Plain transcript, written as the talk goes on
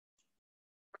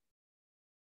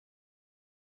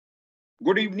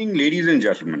Good evening, ladies and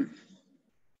gentlemen.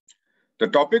 The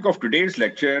topic of today's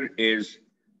lecture is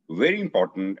very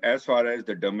important as far as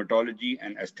the dermatology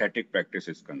and aesthetic practice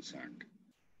is concerned.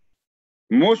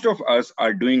 Most of us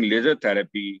are doing laser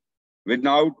therapy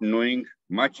without knowing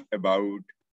much about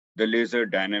the laser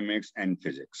dynamics and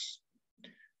physics.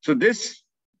 So this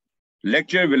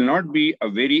lecture will not be a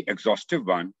very exhaustive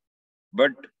one,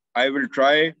 but I will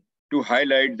try to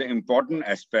highlight the important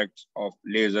aspects of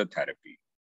laser therapy.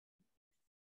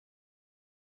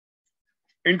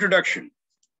 Introduction.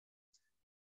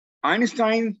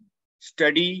 Einstein's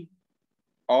study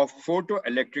of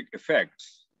photoelectric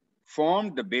effects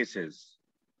formed the basis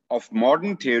of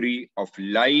modern theory of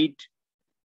light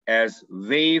as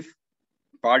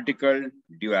wave-particle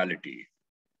duality.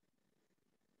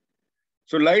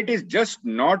 So light is just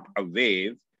not a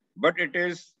wave, but it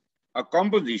is a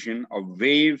composition of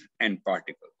wave and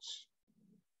particles.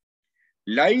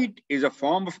 Light is a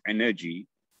form of energy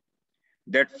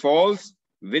that falls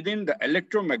within the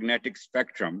electromagnetic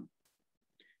spectrum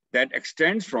that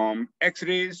extends from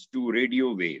X-rays to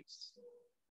radio waves.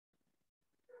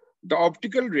 The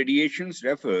optical radiations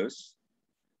refers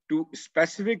to a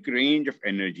specific range of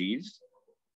energies.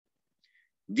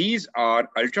 These are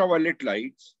ultraviolet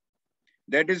lights,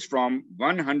 that is from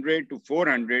 100 to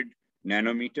 400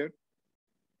 nanometer.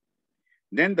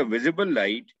 Then the visible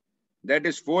light, that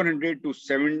is 400 to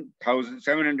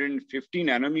 7,750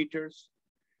 nanometers.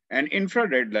 And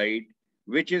infrared light,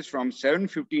 which is from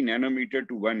 750 nanometer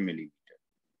to 1 millimeter.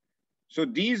 So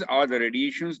these are the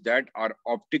radiations that are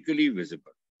optically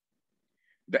visible.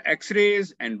 The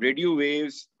X-rays and radio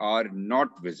waves are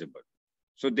not visible.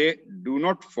 So they do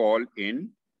not fall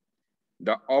in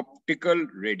the optical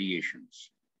radiations.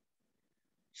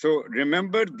 So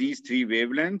remember these three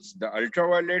wavelengths, the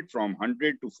ultraviolet from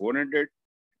 100 to 400.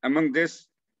 Among this,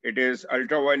 it is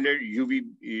ultraviolet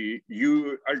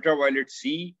ultraviolet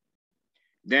C,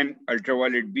 then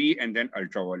ultraviolet B, and then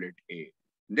ultraviolet A.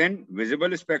 Then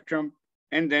visible spectrum,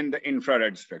 and then the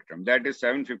infrared spectrum, that is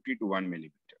 750 to 1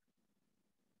 millimeter.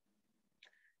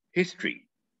 History.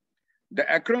 The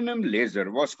acronym LASER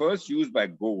was first used by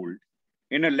Gould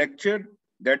in a lecture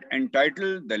that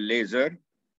entitled The Laser,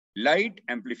 Light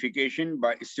Amplification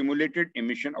by Stimulated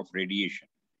Emission of Radiation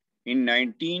in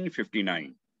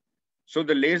 1959. So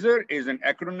the laser is an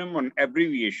acronym or an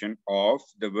abbreviation of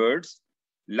the words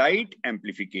light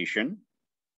amplification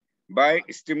by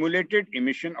stimulated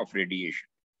emission of radiation.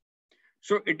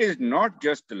 So it is not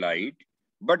just the light,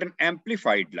 but an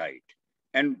amplified light.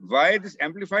 And why this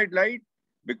amplified light?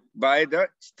 By the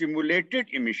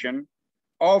stimulated emission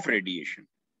of radiation.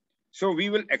 So we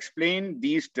will explain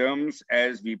these terms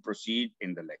as we proceed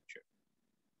in the lecture.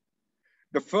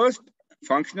 The first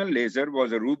functional laser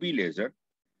was a ruby laser,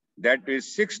 that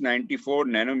is 694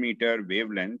 nanometer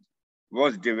wavelength,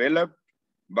 was developed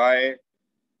by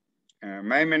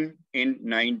Maimon in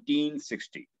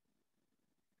 1960.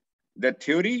 The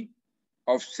theory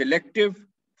of selective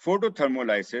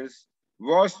photothermolysis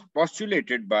was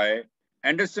postulated by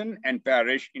Anderson and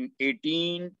Parrish in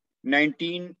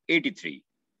 1983.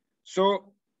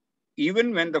 So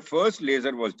even when the first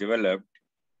laser was developed,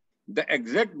 the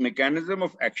exact mechanism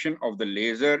of action of the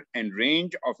laser and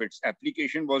range of its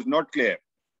application was not clear.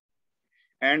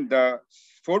 And the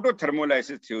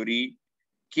photothermolysis theory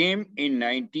came in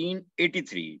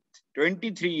 1983,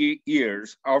 23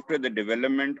 years after the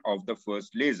development of the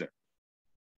first laser.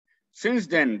 Since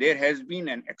then, there has been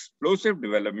an explosive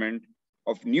development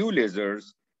of new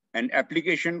lasers and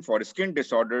application for skin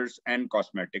disorders and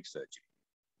cosmetic surgery.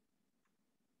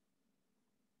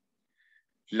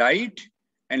 Light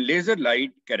and laser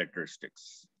light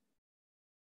characteristics.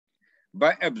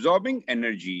 By absorbing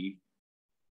energy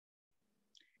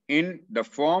in the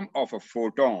form of a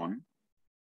photon,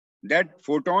 that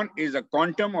photon is a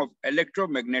quantum of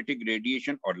electromagnetic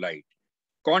radiation or light,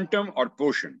 quantum or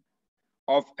portion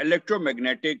of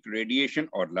electromagnetic radiation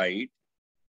or light,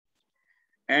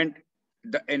 and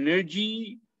the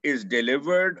energy is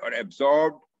delivered or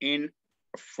absorbed in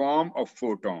a form of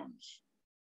photons.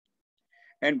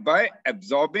 And by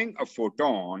absorbing a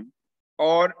photon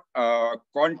or a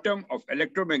quantum of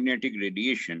electromagnetic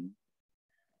radiation,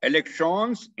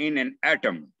 electrons in an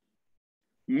atom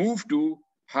move to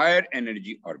higher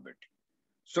energy orbit.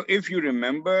 So if you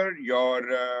remember your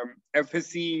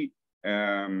FSC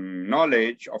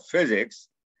knowledge of physics,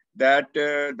 that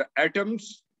the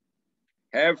atoms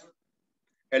have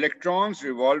electrons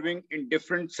revolving in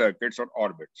different circuits or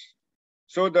orbits.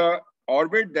 So the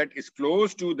orbit that is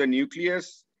close to the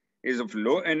nucleus is of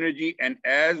low energy, and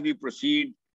as we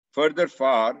proceed further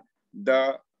far,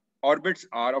 the orbits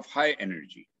are of high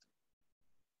energy.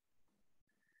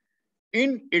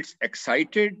 In its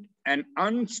excited and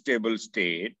unstable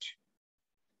state,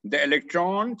 the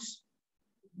electrons,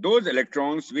 those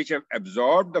electrons which have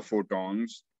absorbed the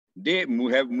photons, they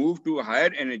have moved to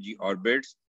higher energy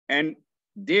orbits, and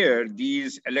there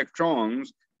these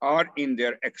electrons are in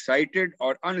their excited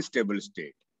or unstable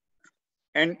state.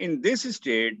 And in this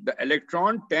state, the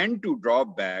electron tend to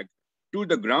drop back to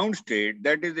the ground state,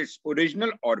 that is its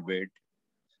original orbit,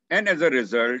 and as a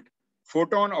result,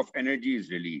 photon of energy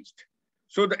is released.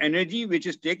 So the energy which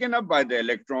is taken up by the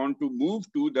electron to move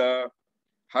to the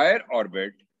higher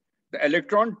orbit, the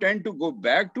electron tend to go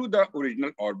back to the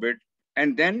original orbit,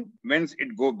 and then once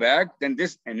it go back, then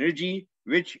this energy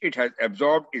which it has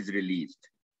absorbed is released.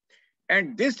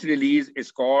 And this release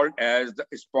is called as the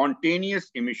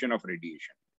spontaneous emission of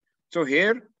radiation. So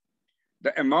here,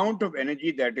 the amount of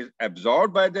energy that is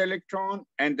absorbed by the electron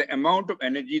and the amount of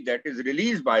energy that is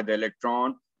released by the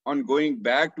electron on going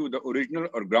back to the original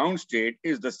or ground state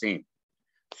is the same.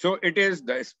 So it is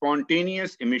the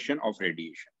spontaneous emission of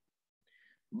radiation.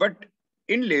 But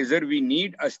in laser, we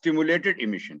need a stimulated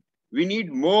emission. We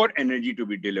need more energy to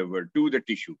be delivered to the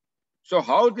tissue. So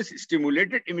how this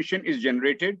stimulated emission is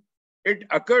generated? It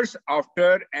occurs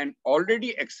after an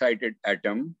already excited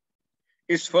atom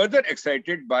is further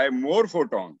excited by more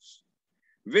photons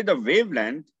with a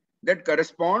wavelength that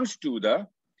corresponds to the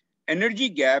energy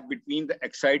gap between the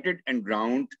excited and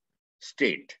ground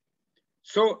state.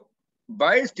 So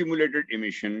by stimulated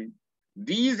emission,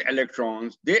 these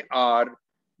electrons, they are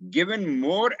given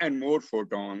more and more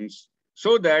photons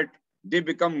so that they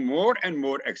become more and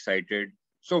more excited.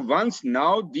 So once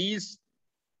now these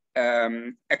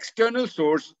external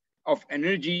source of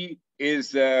energy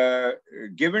is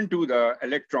given to the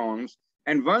electrons,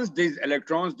 and once these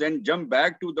electrons then jump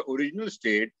back to the original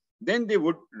state, then they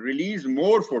would release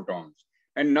more photons.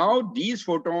 And now these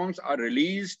photons are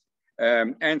released,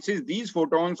 and since these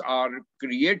photons are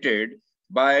created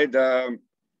by the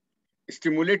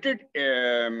stimulated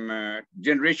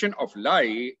generation of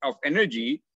light, of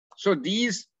energy, so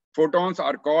these photons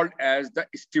are called as the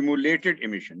stimulated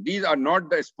emission. These are not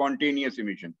the spontaneous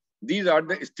emission. These are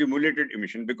the stimulated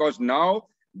emission, because now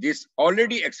these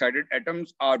already excited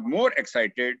atoms are more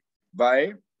excited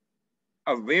by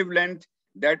a wavelength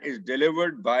that is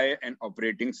delivered by an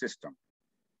operating system.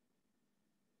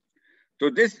 So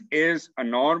this is a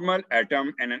normal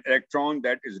atom and an electron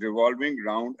that is revolving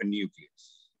around a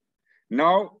nucleus.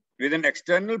 Now, with an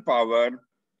external power,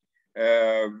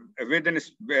 with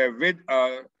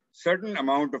a certain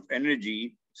amount of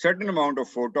energy, certain amount of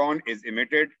photon is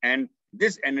emitted, and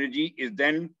this energy is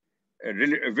then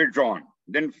withdrawn.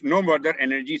 Then no further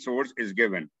energy source is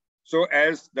given. So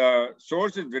as the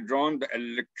source is withdrawn, the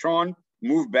electron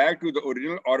move back to the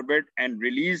original orbit and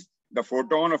release the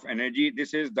photon of energy.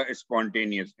 This is the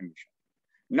spontaneous emission.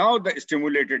 Now the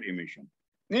stimulated emission.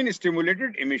 In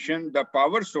stimulated emission, the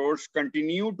power source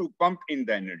continue to pump in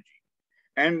the energy,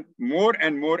 and more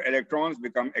electrons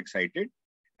become excited.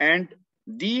 And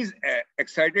these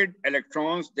excited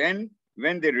electrons, then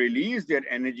when they release their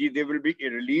energy, they will be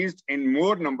released in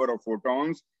more number of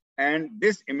photons. And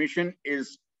this emission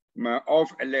is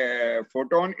of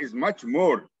photon is much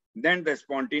more than the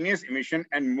spontaneous emission,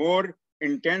 and more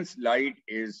intense light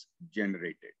is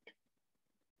generated.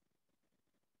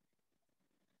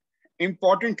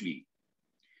 Importantly,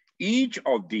 each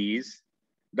of these,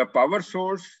 the power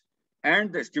source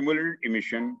and the stimulated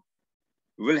emission,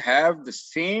 will have the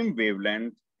same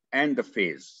wavelength and the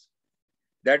phase.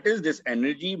 That is, this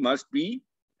energy must be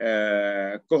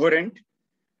coherent,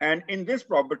 and in this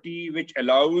property which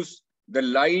allows the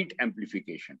light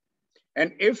amplification.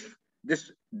 And if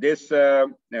this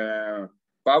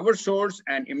power source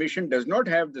and emission does not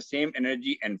have the same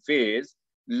energy and phase,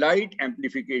 light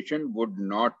amplification would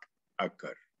not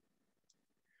occur.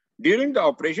 During the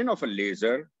operation of a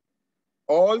laser,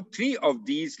 all three of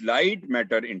these light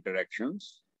matter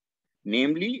interactions,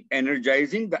 namely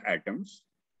energizing the atoms,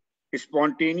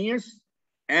 spontaneous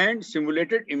and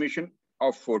simulated emission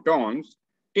of photons,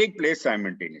 take place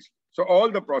simultaneously. So all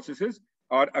the processes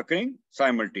are occurring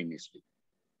simultaneously.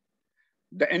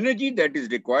 The energy that is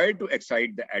required to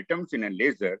excite the atoms in a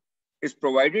laser is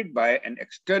provided by an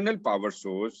external power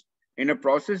source in a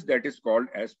process that is called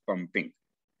as pumping.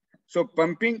 So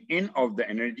pumping in of the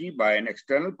energy by an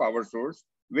external power source,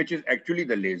 which is actually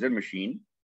the laser machine,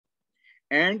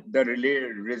 and the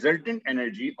resultant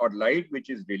energy or light which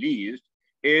is released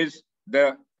is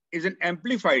an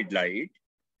amplified light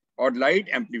or light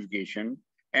amplification,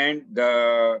 and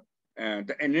the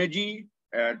energy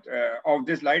of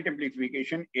this light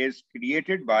amplification is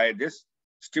created by this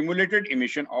stimulated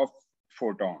emission of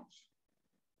photons.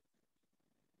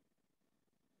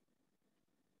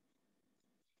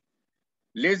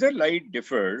 Laser light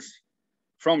differs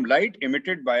from light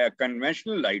emitted by a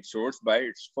conventional light source by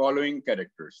its following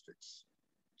characteristics.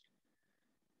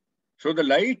 So the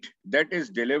light that is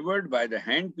delivered by the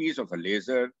handpiece of a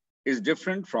laser is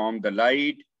different from the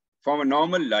light, from a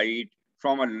normal light,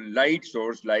 from a light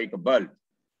source like a bulb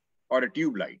or a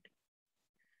tube light.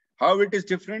 How it is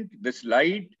different? This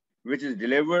light which is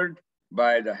delivered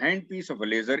by the handpiece of a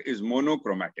laser is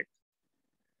monochromatic.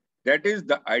 That is,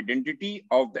 the identity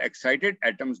of the excited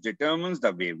atoms determines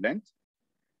the wavelength.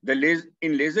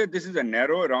 In laser, this is a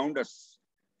narrow around a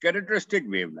characteristic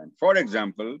wavelength. For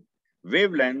example,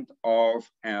 wavelength of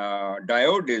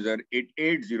diode laser is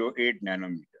 808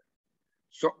 nanometer.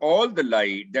 So all the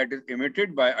light that is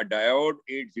emitted by a diode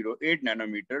 808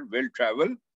 nanometer will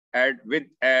travel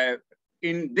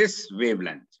in this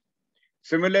wavelength.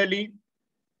 Similarly,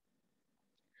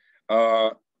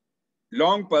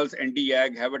 long pulse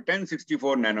anti-YAG have a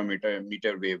 1064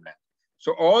 nanometer wavelength.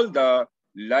 So all the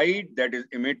light that is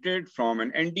emitted from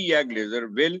an anti-YAG laser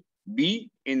will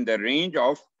be in the range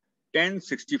of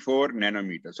 1064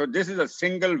 nanometers. So this is a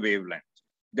single wavelength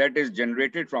that is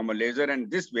generated from a laser, and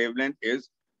this wavelength is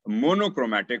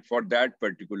monochromatic for that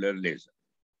particular laser.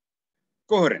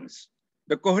 Coherence.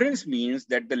 The coherence means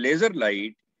that the laser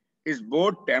light is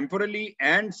both temporally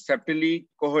and septally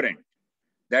coherent.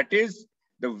 That is,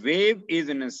 the wave is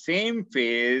in the same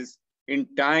phase in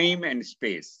time and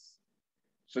space.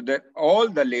 So that all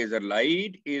the laser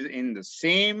light is in the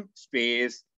same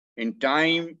space in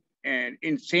time and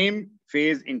in same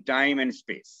phase in time and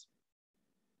space.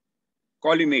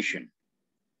 Collimation.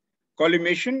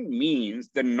 Collimation means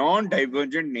the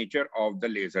non-divergent nature of the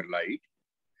laser light.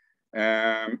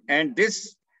 And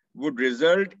this would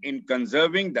result in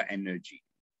conserving the energy.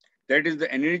 That is,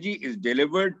 the energy is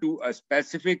delivered to a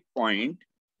specific point,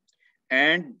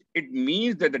 and it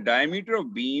means that the diameter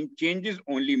of beam changes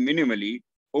only minimally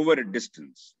over a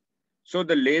distance. So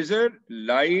the laser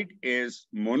light is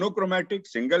monochromatic,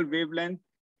 single wavelength.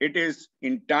 It is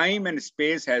in time and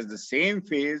space, has the same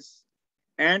phase,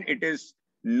 and it is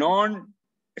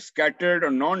non-scattered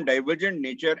or non-divergent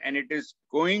nature, and it is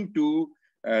going to,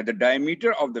 the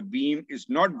diameter of the beam is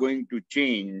not going to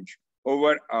change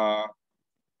over a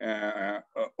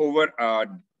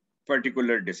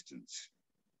particular distance.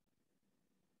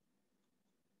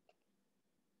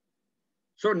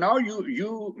 So now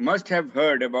you must have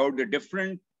heard about the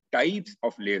different types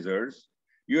of lasers.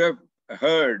 You have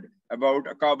heard about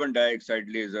a carbon dioxide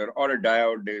laser or a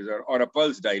diode laser or a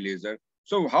pulse dye laser.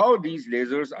 So how these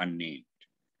lasers are named?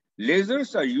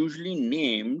 Lasers are usually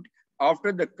named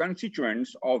after the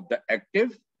constituents of the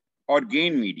active or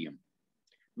gain medium,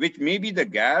 which may be the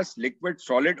gas, liquid,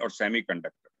 solid, or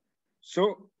semiconductor.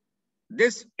 So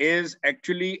this is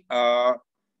actually a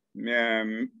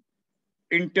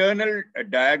internal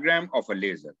diagram of a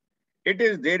laser.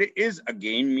 There is a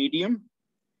gain medium.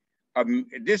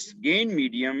 This gain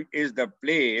medium is the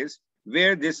place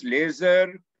where this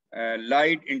laser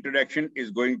light interaction is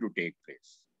going to take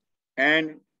place.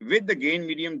 And with the gain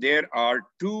medium, there are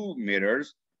two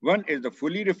mirrors. One is the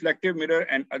fully reflective mirror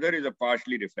and other is a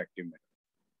partially reflective mirror.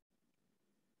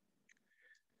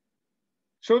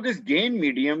 So this gain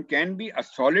medium can be a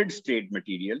solid state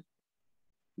material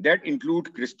that includes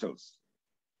crystals.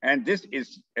 And this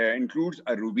includes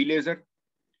a ruby laser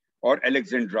or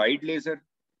alexandrite laser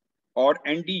or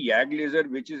anti-YAG laser,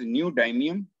 which is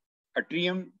neodymium,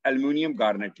 yttrium, aluminum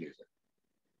garnet laser,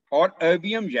 or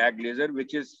erbium YAG laser,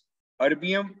 which is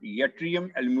erbium,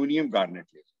 yttrium, aluminum garnet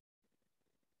laser.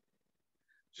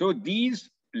 So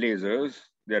these lasers,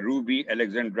 the ruby,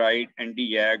 alexandrite,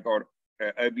 anti-YAG, or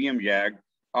erbium YAG,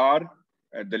 are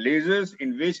the lasers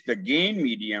in which the gain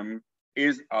medium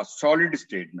is a solid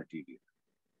state material.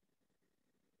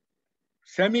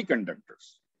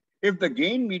 Semiconductors. If the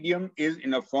gain medium is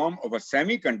in a form of a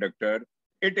semiconductor,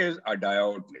 it is a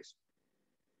diode laser.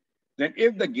 Then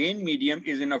if the gain medium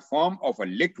is in a form of a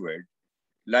liquid,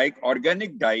 like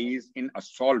organic dyes in a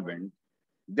solvent,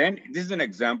 then this is an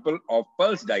example of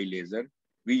pulse dye laser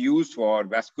we use for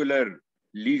vascular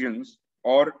lesions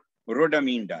or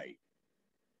rhodamine dye.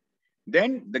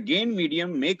 Then the gain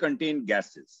medium may contain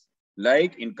gases,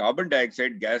 like in carbon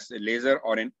dioxide gas laser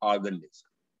or in argon laser.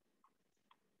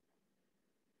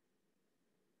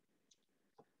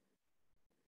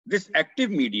 This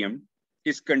active medium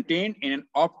is contained in an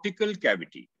optical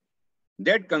cavity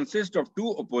that consists of two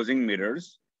opposing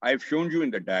mirrors I've shown you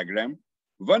in the diagram,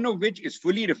 one of which is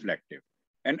fully reflective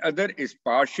and other is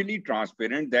partially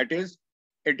transparent. That is,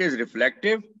 it is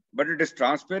reflective, but it is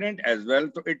transparent as well.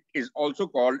 So it is also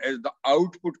called as the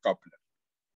output coupler.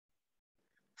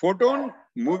 Photon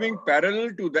moving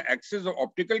parallel to the axis of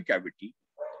optical cavity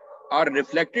are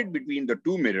reflected between the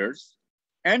two mirrors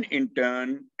and in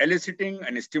turn eliciting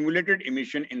and stimulated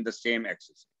emission in the same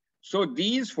axis. So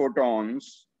these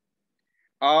photons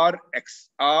are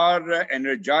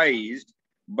energized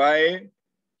by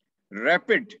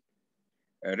rapid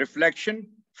reflection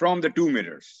from the two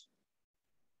mirrors,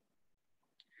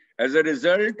 as a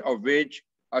result of which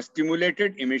a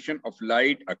stimulated emission of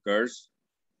light occurs.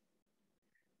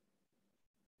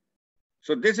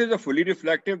 So this is a fully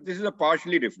reflective, this is a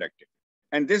partially reflective.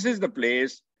 And this is the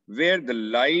place where the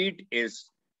light is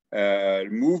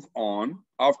moved on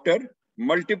after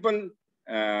multiple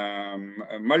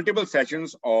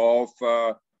sessions of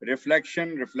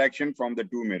reflection from the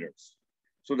two mirrors.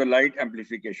 So the light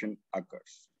amplification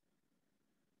occurs.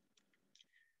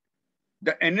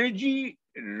 The energy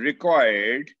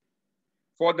required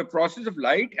for the process of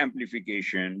light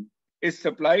amplification is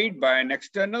supplied by an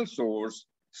external source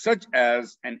such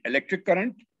as an electric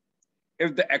current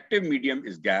if the active medium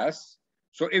is gas.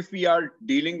 So if we are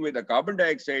dealing with a carbon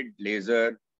dioxide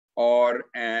laser or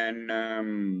an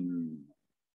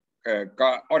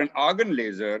argon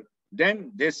laser,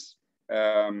 then this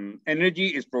energy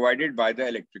is provided by the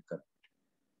electric current.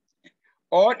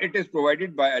 Or it is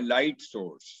provided by a light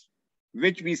source,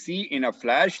 which we see in a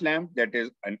flash lamp, that is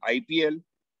an IPL,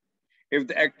 if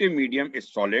the active medium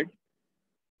is solid.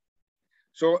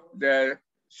 So the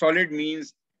solid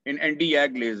means in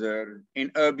ND-YAG laser, in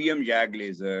erbium-YAG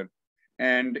laser,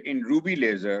 and in ruby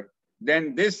laser,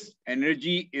 then this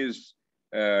energy is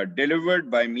delivered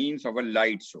by means of a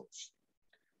light source.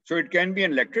 So it can be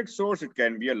an electric source, it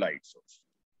can be a light source.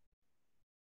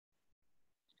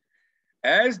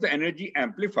 As the energy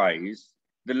amplifies,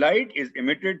 the light is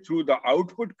emitted through the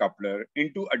output coupler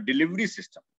into a delivery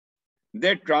system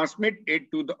that transmit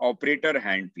it to the operator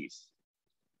handpiece.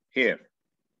 Here,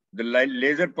 the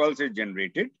laser pulse is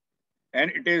generated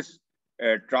and it is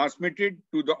transmitted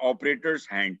to the operator's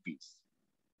handpiece.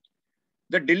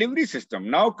 The delivery system,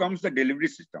 now comes the delivery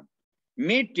system,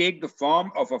 may take the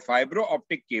form of a fiber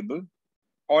optic cable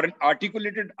or an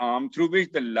articulated arm through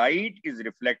which the light is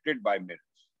reflected by mirrors.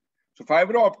 So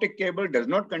fiber optic cable does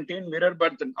not contain mirror,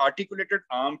 but the articulated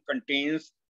arm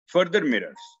contains further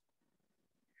mirrors.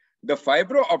 The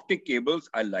fiber optic cables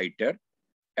are lighter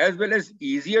as well as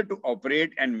easier to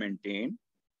operate and maintain.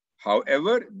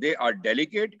 However, they are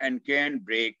delicate and can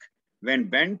break when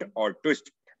bent or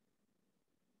twisted.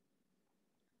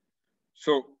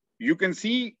 So you can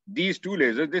see these two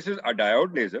lasers. This is a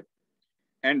diode laser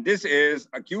and this is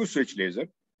a Q switch laser.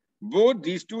 Both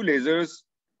these two lasers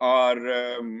are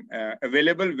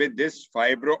available with this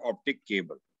fiber optic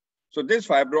cable. So this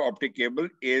fiber optic cable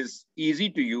is easy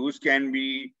to use, can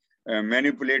be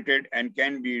manipulated and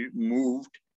can be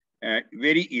moved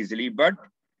very easily, but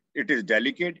it is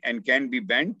delicate and can be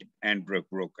bent and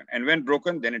broken. And when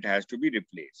broken, then it has to be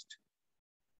replaced.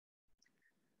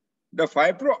 The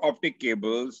fiber optic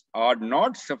cables are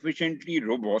not sufficiently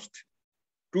robust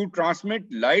to transmit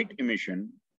light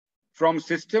emission from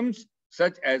systems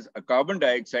such as a carbon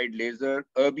dioxide laser,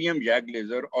 erbium YAG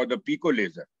laser, or the pico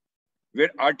laser,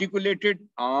 where articulated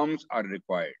arms are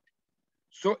required.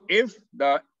 So if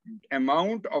the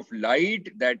amount of light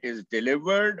that is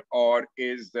delivered or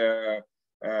is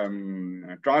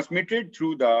transmitted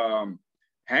through the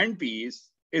handpiece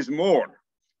is more,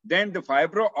 then the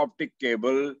fiber optic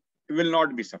cable will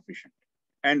not be sufficient.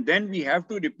 And then we have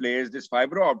to replace this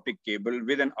fiber optic cable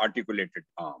with an articulated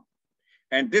arm.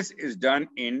 And this is done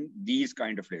in these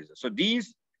kind of lasers. So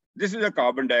this is a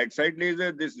carbon dioxide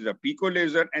laser, this is a pico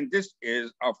laser, and this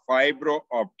is a fiber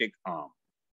optic arm.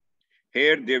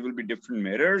 Here there will be different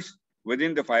mirrors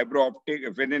within the fiber optic,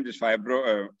 within this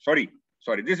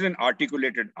this is an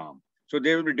articulated arm. So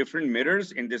there will be different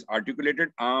mirrors in this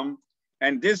articulated arm,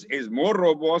 and this is more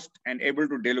robust and able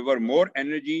to deliver more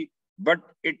energy, but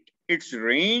its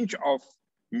range of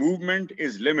movement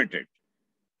is limited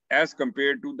as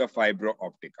compared to the fiber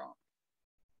optic arm.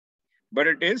 But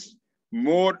it is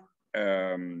more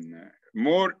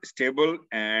stable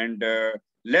and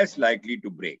less likely to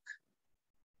break.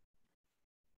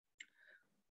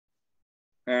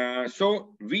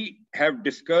 So we have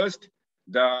discussed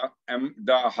how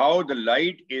the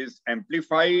light is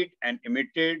amplified and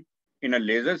emitted in a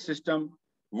laser system.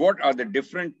 What are the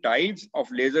different types of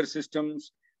laser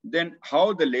systems? Then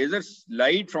how the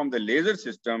light from the laser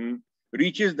system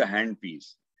reaches the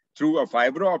handpiece through a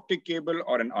fiber optic cable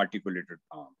or an articulated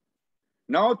arm.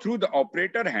 Now through the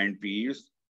operator handpiece,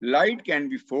 light can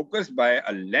be focused by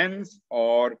a lens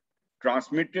or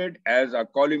transmitted as a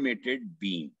collimated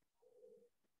beam.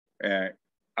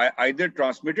 Either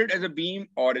transmitted as a beam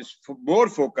or is more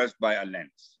focused by a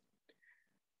lens.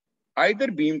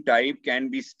 Either beam type can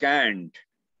be scanned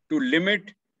to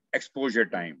limit exposure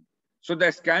time. So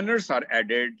the scanners are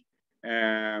added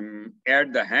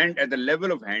at the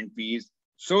level of handpiece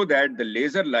so that the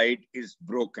laser light is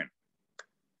broken,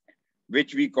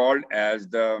 which we call as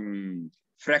the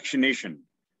fractionation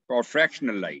or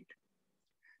fractional light.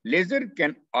 Laser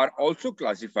are also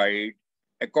classified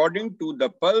according to the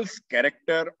pulse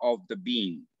character of the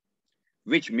beam,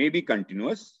 which may be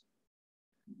continuous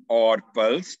or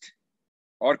pulsed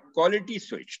or quality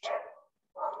switched.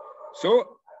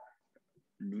 So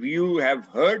you have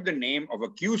heard the name of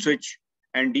a Q switch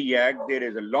anti-yag. There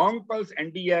is a long pulse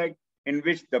anti-yag in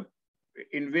which the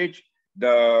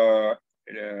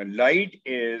light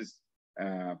is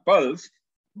pulsed,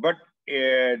 but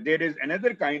there is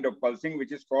another kind of pulsing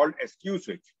which is called as Q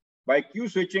switch. By Q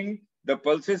switching, the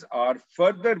pulses are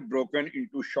further broken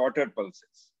into shorter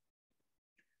pulses.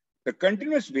 The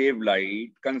continuous wave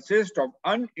light consists of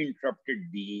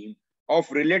uninterrupted beam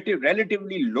of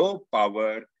relatively low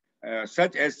power,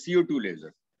 such as CO2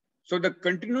 laser. So the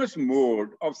continuous mode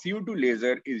of CO2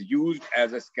 laser is used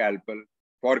as a scalpel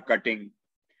for cutting.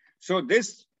 So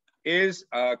this is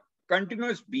a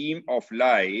continuous beam of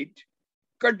light,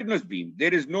 continuous beam.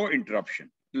 There is no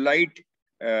interruption. Light,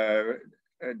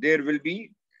 there will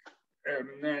be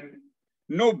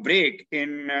no break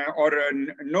in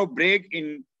no break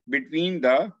in between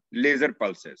the laser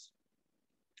pulses.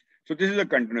 So this is a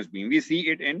continuous beam. We see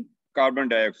it in carbon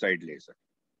dioxide laser.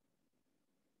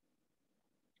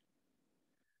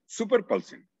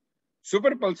 Superpulsing.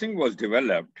 Superpulsing was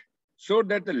developed so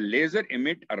that the laser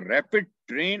emit a rapid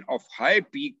train of high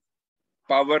peak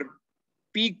power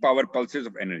pulses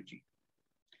of energy.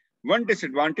 One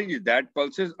disadvantage is that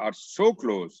pulses are so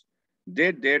close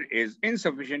that there is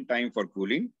insufficient time for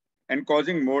cooling and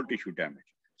causing more tissue damage.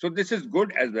 So this is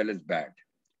good as well as bad.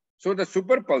 So the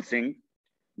superpulsing,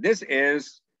 this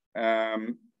is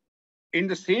in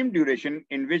the same duration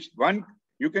in which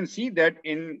you can see that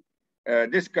in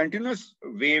this continuous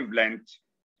wavelength,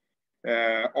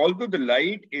 although the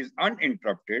light is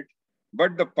uninterrupted,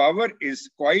 but the power is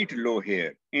quite low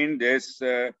here in this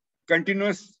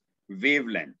continuous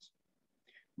wavelength.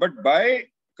 But by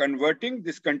converting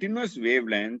this continuous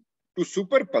wavelength to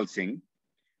superpulsing,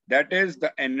 that is,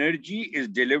 the energy is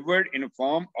delivered in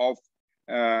form of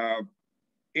a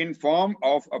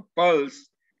pulse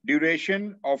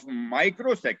duration of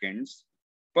microseconds.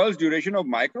 Pulse duration of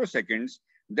microseconds.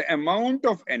 The amount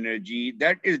of energy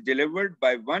that is delivered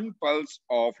by one pulse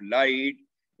of light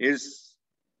is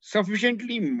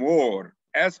sufficiently more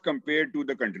as compared to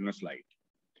the continuous light.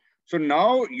 So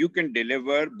now you can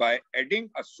deliver, by adding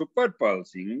a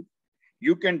superpulsing,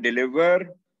 you can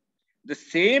deliver the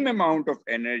same amount of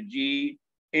energy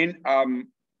in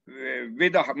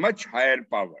with a much higher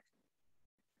power.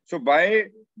 So by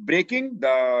breaking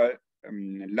the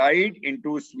light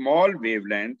into small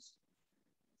wavelengths,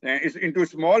 into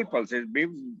small pulses,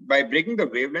 by breaking the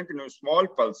wavelength into small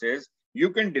pulses, you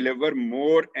can deliver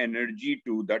more energy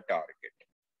to the target.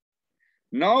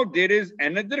 Now there is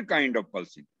another kind of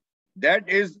pulsing, that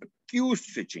is Q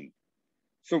switching.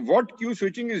 So what Q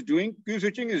switching is doing? Q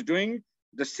switching is doing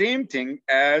the same thing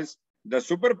as the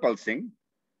superpulsing,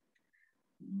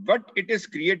 but it is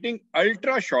creating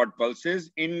ultra short pulses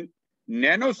in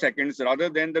nanoseconds rather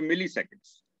than the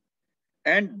milliseconds.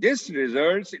 And this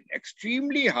results in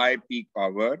extremely high peak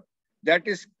power that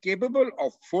is capable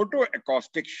of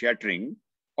photoacoustic shattering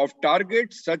of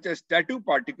targets such as tattoo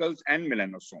particles and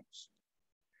melanosomes.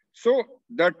 So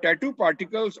the tattoo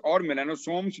particles or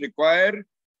melanosomes require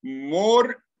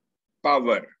more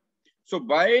power. So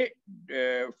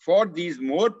for these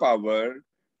more power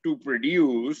to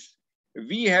produce,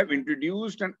 we have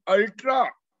introduced an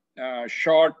ultra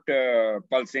short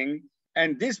pulsing,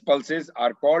 and these pulses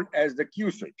are called as the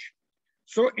Q switch.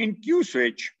 So in Q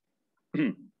switch,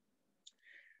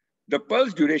 the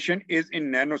pulse duration is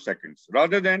in nanoseconds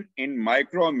rather than in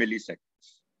micro or milliseconds.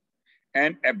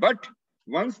 But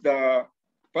once the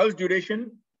pulse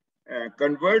duration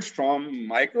converts from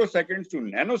microseconds to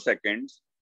nanoseconds,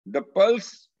 the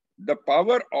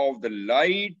power of the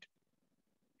light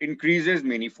increases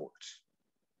many folds,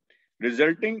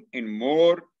 resulting in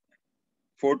more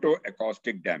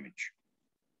photoacoustic damage.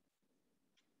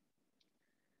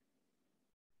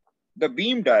 The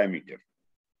beam diameter.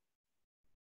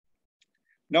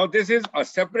 Now this is a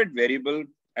separate variable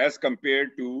as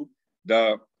compared to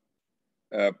the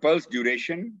pulse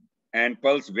duration and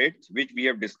pulse width, which we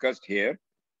have discussed here.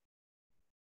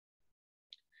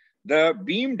 The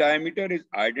beam diameter is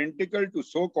identical to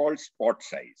so-called spot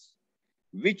size,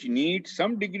 which needs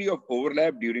some degree of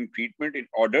overlap during treatment in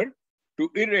order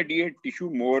to irradiate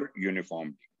tissue more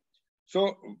uniformly.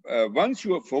 So once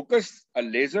you focus a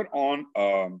laser on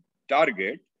a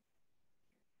target,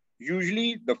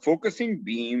 usually the focusing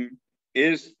beam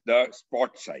is the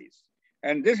spot size.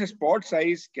 And this spot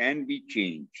size can be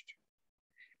changed.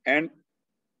 And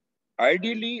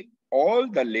ideally, all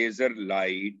the laser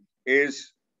light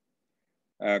is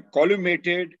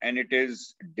collimated and it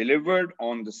is delivered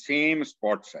on the same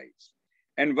spot size.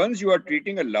 And once you are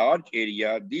treating a large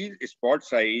area, these spot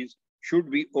size should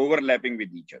be overlapping with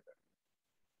each other.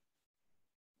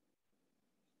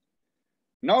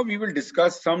 Now we will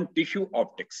discuss some tissue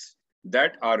optics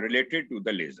that are related to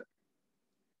the laser.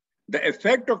 The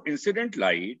effect of incident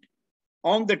light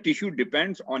on the tissue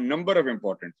depends on a number of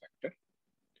important factors.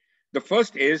 The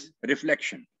first is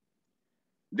reflection.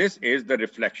 This is the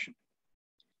reflection.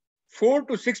 4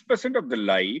 to 6% of the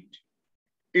light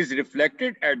is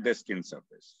reflected at the skin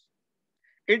surface.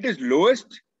 It is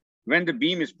lowest when the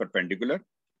beam is perpendicular.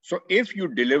 So if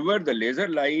you deliver the laser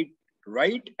light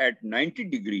right at 90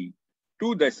 degrees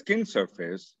to the skin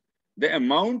surface, the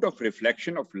amount of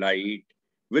reflection of light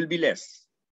will be less.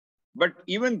 But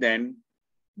even then,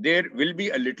 there will be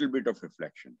a little bit of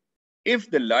reflection. If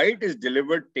the light is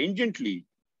delivered tangentially,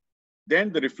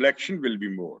 then the reflection will be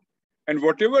more. And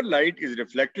whatever light is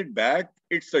reflected back,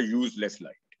 it's a useless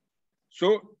light.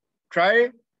 So try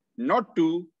not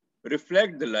to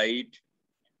reflect the light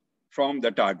from the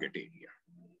target area.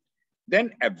 Then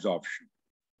absorption.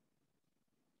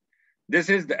 This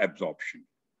is the absorption.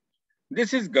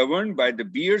 This is governed by the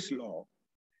Beer's law,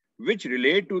 which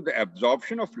relate to the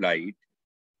absorption of light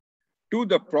to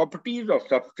the properties of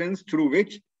substance through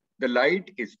which the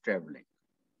light is traveling.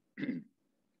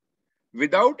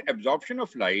 Without absorption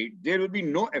of light, there will be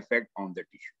no effect on the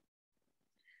tissue.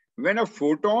 When a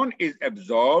photon is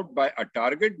absorbed by a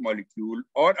target molecule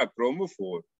or a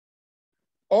chromophore,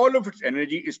 all of its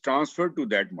energy is transferred to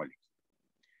that molecule.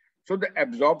 So the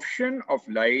absorption of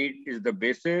light is the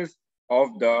basis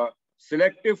of the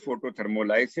selective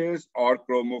photothermolysis or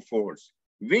chromophores,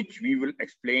 which we will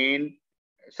explain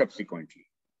subsequently.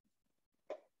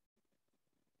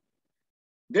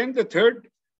 Then the third,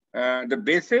 the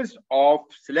basis of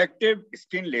selective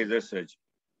skin laser surgery.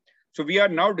 So we are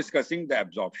now discussing the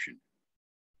absorption.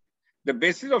 The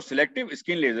basis of selective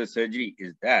skin laser surgery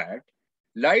is that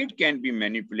light can be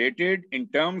manipulated in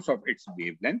terms of its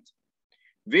wavelength.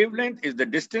 Wavelength is the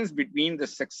distance between the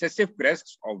successive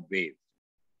crests of wave.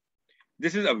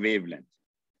 This is a wavelength,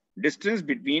 distance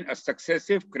between a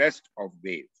successive crest of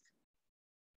wave.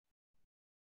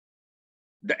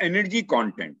 The energy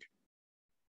content.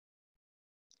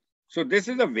 So this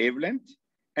is a wavelength,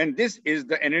 and this is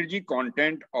the energy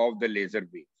content of the laser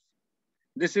wave.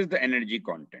 This is the energy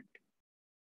content.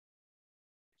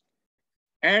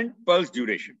 And pulse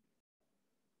duration.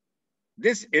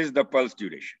 This is the pulse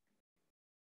duration.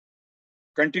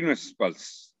 Continuous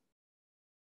pulse.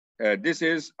 This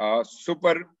is a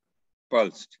super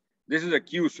pulsed. This is a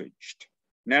Q switched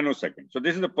nanosecond. So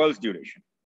this is the pulse duration.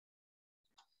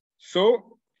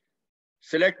 So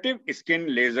selective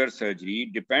skin laser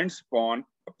surgery depends upon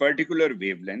a particular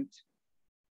wavelength,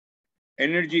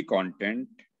 energy content,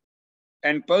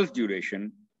 and pulse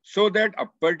duration so that a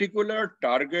particular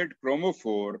target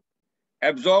chromophore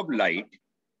absorbs light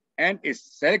and is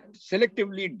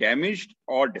selectively damaged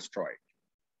or destroyed.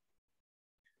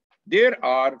 There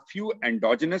are few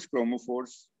endogenous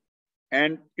chromophores,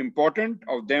 and important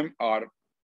of them are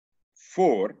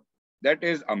 4, that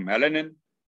is a melanin,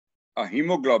 a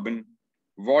hemoglobin,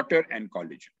 water, and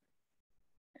collagen.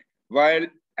 While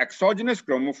exogenous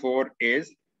chromophore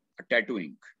is a tattoo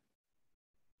ink.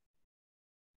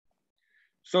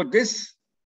 So this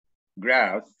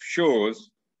graph shows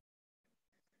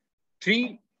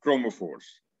 3 chromophores.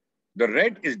 The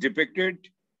red is depicted,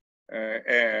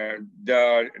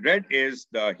 the red is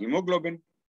the hemoglobin,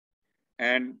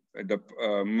 and the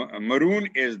maroon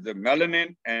is the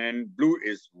melanin, and blue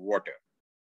is water.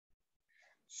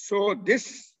 So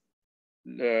this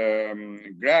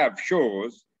graph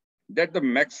shows that the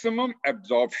maximum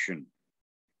absorption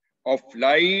of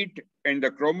light in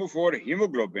the chromophore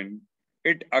hemoglobin,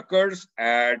 it occurs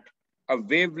at a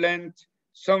wavelength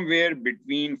somewhere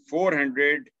between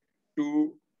 400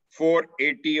 to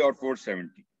 480 or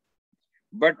 470.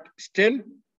 But still,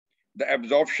 the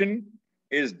absorption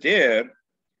is there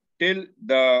till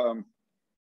the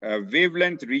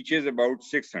wavelength reaches about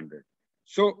 600.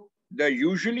 So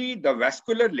usually the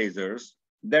vascular lasers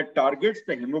that targets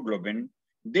the hemoglobin,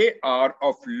 they are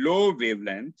of low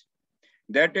wavelength.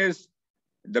 That is,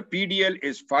 the PDL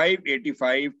is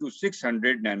 585 to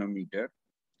 600 nanometer,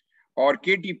 or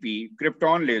KTP,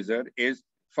 krypton laser, is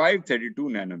 532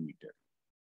 nanometer.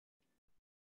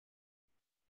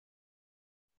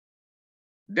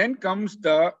 Then comes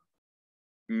the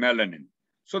melanin.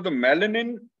 So the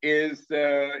melanin is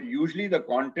usually the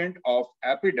content of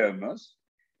epidermis,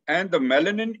 and the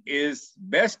melanin is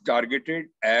best targeted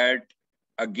at,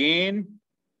 again,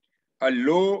 a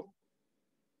low,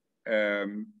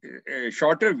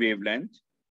 shorter wavelength.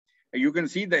 You can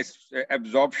see the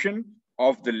absorption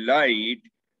of the light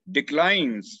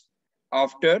declines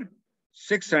after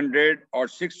 600 or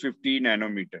 650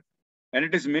 nanometer, and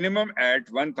it is minimum at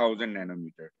 1000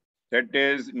 nanometer. That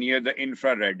is near the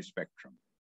infrared spectrum.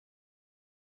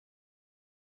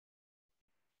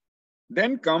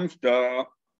 Then comes the,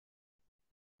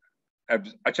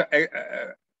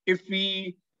 if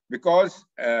we, because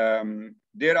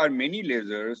there are many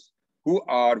lasers who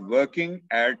are working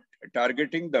at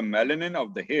targeting the melanin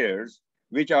of the hairs,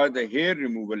 which are the hair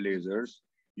removal lasers.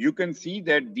 You can see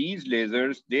that these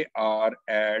lasers, they are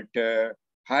at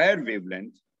higher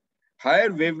wavelength.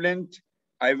 Higher wavelength,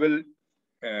 I will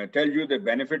tell you the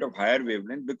benefit of higher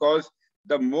wavelength, because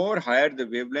the more higher the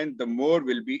wavelength, the more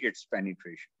will be its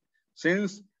penetration.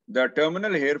 Since the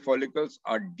terminal hair follicles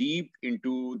are deep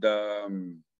into the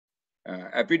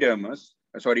epidermis,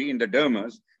 in the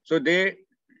dermis, so they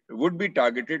would be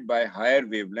targeted by higher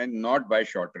wavelength, not by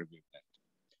shorter wavelength.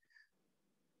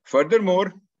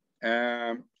 Furthermore,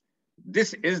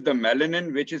 this is the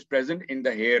melanin which is present in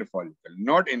the hair follicle,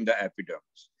 not in the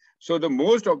epidermis. So the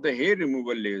most of the hair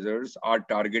removal lasers are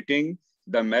targeting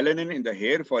the melanin in the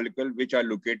hair follicle, which are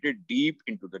located deep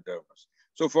into the dermis.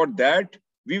 So for that,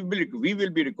 we will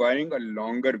be requiring a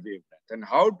longer wavelength. And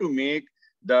how to make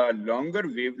the longer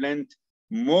wavelength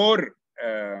more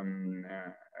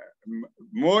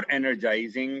more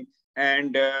energizing,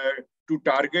 and to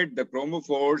target the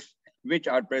chromophores which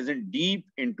are present deep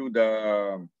into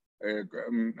the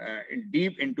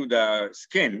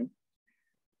skin.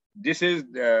 This is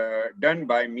done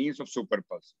by means of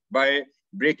superpulse, by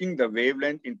breaking the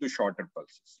wavelength into shorter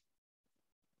pulses.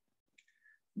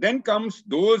 Then comes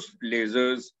those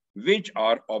lasers which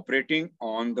are operating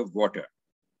on the water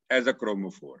as a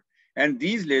chromophore. And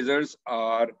these lasers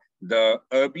are the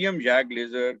erbium YAG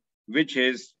laser, which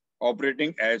is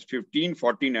operating as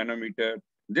 1540 nanometer.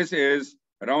 This is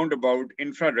around about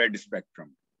infrared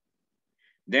spectrum.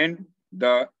 Then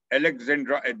the then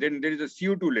there is a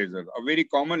CO2 laser, a very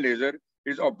common laser,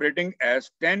 is operating as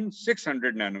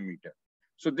 10600 nanometer.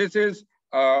 So this is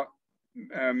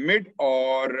mid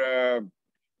or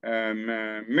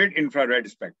mid infrared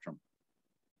spectrum.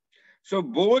 So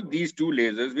both these two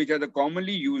lasers, which are the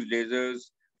commonly used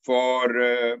lasers for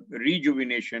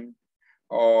rejuvenation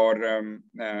or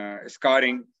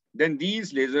scarring, then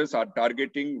these lasers are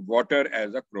targeting water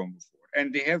as a chromophore,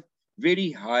 and they have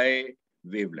very high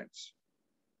wavelengths.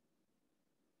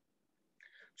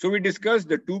 So we discussed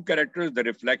the two characters, the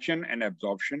reflection and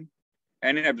absorption.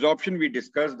 And in absorption, we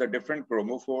discussed the different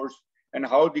chromophores and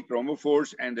how the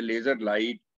chromophores and the laser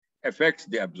light affects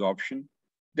the absorption.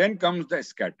 Then comes the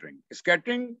scattering.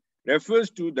 Scattering refers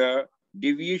to the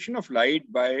deviation of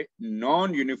light by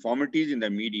non-uniformities in the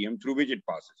medium through which it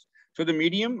passes. So the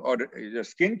medium or the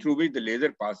skin through which the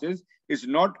laser passes is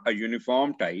not a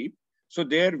uniform type. So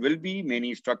there will be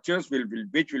many structures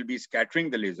which will be scattering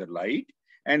the laser light.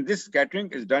 And this scattering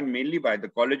is done mainly by the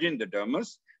collagen, the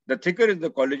dermis. The thicker is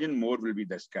the collagen, more will be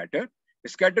the scatter. The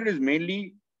scatter is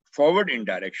mainly forward in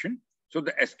direction. So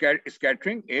the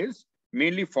scattering is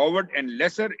mainly forward and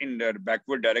lesser in the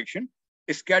backward direction.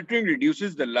 Scattering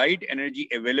reduces the light energy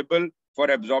available for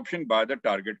absorption by the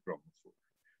target chromophore.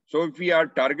 So if we are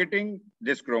targeting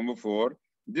this chromophore,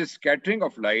 this scattering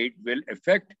of light will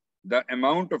affect the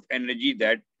amount of energy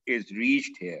that is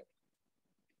reached here.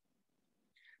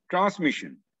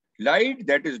 Transmission. Light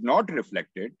that is not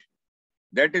reflected,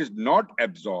 that is not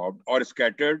absorbed or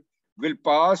scattered, will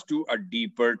pass to a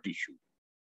deeper tissue.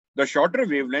 The shorter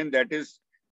wavelength, that is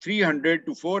 300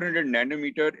 to 400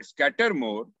 nanometer, scatter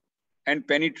more and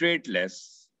penetrate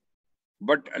less.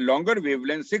 But a longer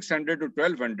wavelength, 600 to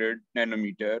 1200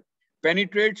 nanometer,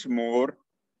 penetrates more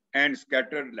and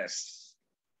scatter less.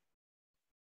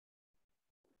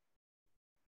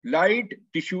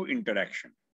 Light-tissue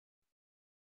interaction.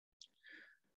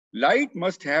 Light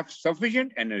must have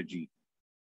sufficient energy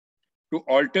to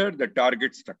alter the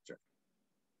target structure.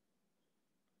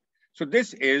 So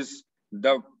this is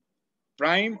the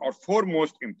prime or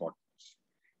foremost importance.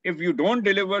 If you don't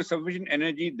deliver sufficient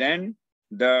energy, then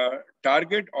the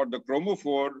target or the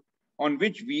chromophore on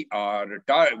which we are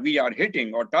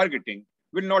hitting or targeting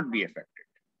will not be affected.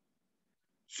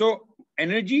 So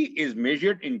energy is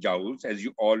measured in joules, as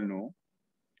you all know,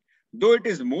 though it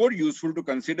is more useful to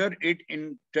consider it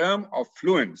in terms of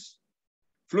fluence.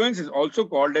 Fluence is also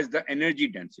called as the energy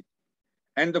density.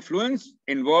 And the fluence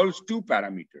involves two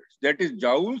parameters, that is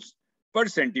joules per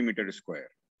centimeter square.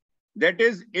 That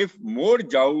is, if more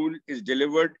joule is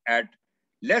delivered at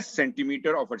less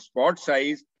centimeter of a spot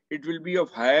size, it will be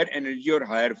of higher energy or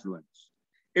higher fluence.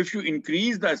 If you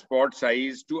increase the spot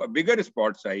size to a bigger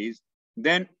spot size,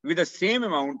 then with the same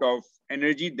amount of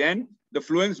energy, then the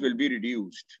fluence will be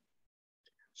reduced.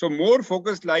 So more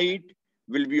focused light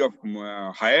will be of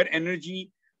higher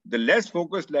energy. The less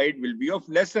focused light will be of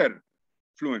lesser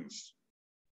fluence.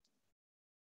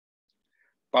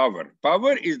 Power.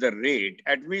 Power is the rate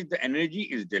at which the energy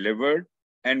is delivered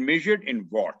and measured in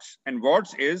watts. And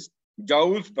watts is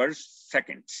joules per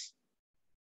seconds.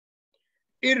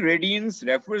 Irradiance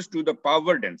refers to the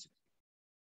power density.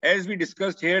 As we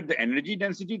discussed here, the energy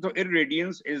density, so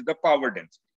irradiance is the power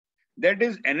density. That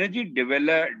is energy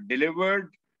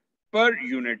delivered per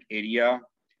unit area.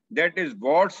 That is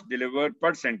watts delivered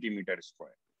per centimeter square.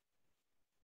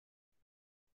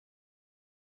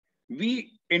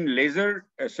 We in laser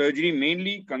surgery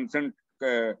mainly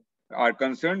are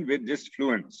concerned with this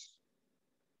fluence.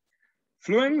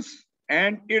 Fluence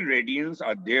and irradiance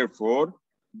are therefore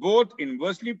both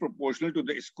inversely proportional to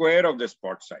the square of the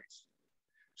spot size.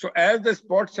 So as the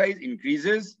spot size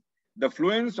increases, the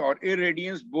fluence or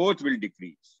irradiance both will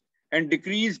decrease, and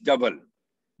decrease double,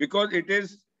 because it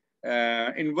is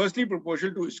inversely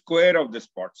proportional to square of the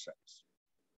spot size.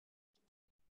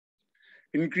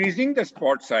 Increasing the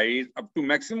spot size up to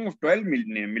maximum of 12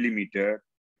 millimeter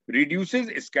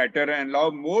reduces scatter and allow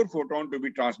more photon to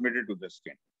be transmitted to the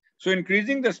skin. So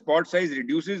increasing the spot size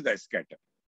reduces the scatter,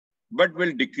 but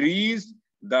will decrease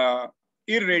the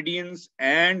irradiance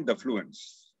and the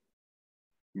fluence,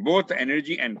 both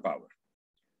energy and power.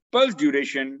 Pulse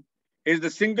duration is the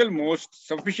single most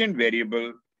sufficient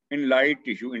variable in light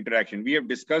tissue interaction. We have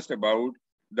discussed about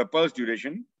the pulse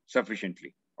duration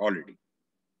sufficiently already.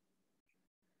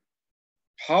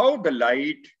 How the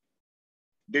light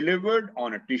delivered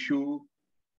on a tissue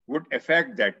would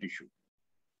affect that tissue.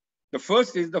 The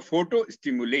first is the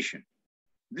photostimulation.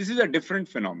 This is a different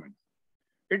phenomenon.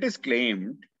 It is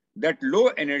claimed that low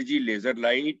energy laser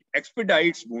light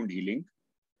expedites wound healing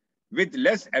with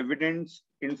less evidence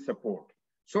in support.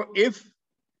 So if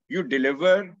you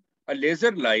deliver a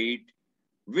laser light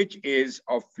which is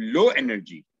of low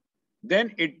energy,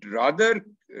 then it rather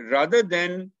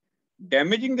than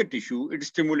damaging the tissue, it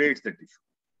stimulates the tissue.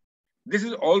 This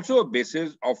is also a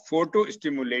basis of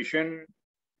photostimulation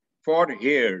for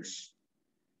hairs,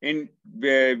 in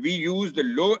where we use the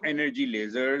low energy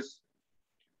lasers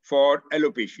for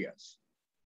alopecias.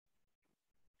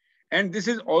 And this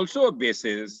is also a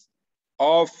basis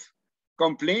of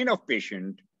complaint of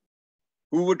patient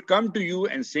who would come to you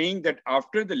and saying that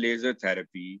after the laser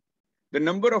therapy, the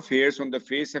number of hairs on the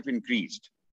face have increased.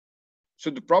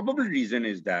 So the probable reason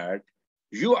is that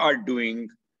you are doing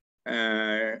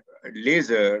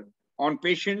laser on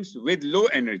patients with low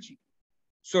energy.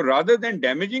 So rather than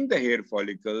damaging the hair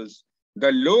follicles,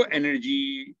 the low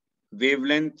energy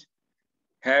wavelength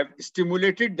have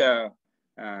stimulated the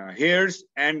hairs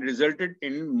and resulted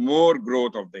in more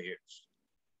growth of the hairs.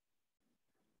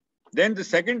 Then the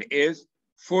second is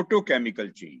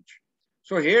photochemical change.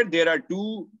 So here there are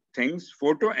two things,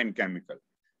 photo and chemical.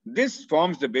 This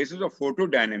forms the basis of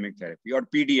photodynamic therapy or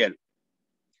PDL.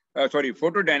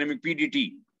 Photodynamic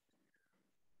PDT.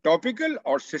 Topical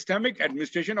or systemic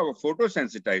administration of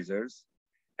photosensitizers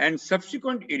and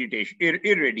subsequent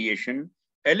irradiation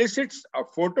elicits a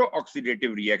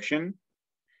photooxidative reaction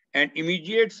and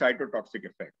immediate cytotoxic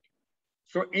effect.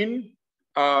 So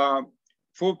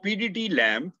for PDT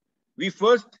lamp, we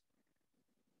first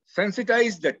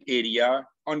sensitize that area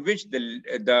on which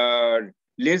the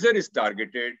laser is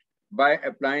targeted by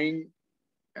applying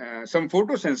some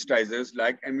photosensitizers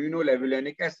like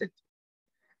aminolevulinic acid.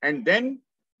 And then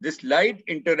this light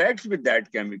interacts with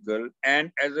that chemical,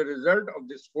 and as a result of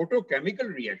this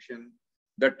photochemical reaction,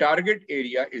 the target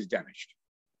area is damaged.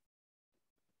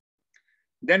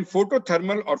 Then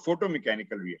photothermal or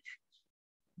photomechanical reactions.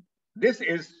 This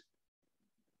is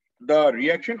the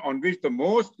reaction on which the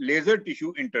most laser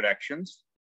tissue interactions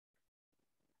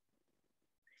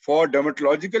for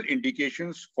dermatological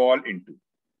indications fall into.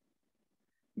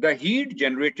 The heat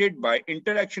generated by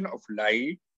interaction of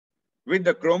light with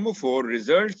the chromophore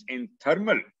results in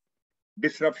thermal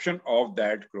disruption of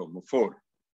that chromophore.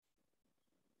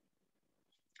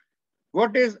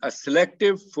 What is a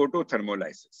selective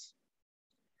photothermolysis?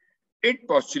 It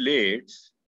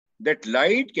postulates that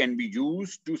light can be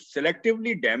used to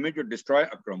selectively damage or destroy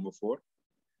a chromophore.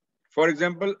 For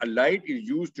example, a light is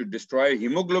used to destroy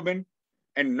hemoglobin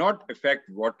and not affect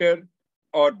water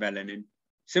or melanin.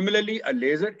 Similarly, a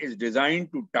laser is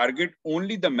designed to target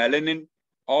only the melanin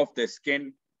of the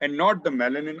skin and not the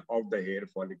melanin of the hair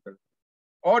follicle.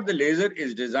 Or the laser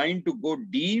is designed to go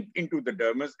deep into the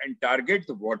dermis and target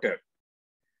the water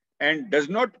and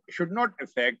should not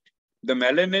affect the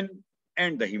melanin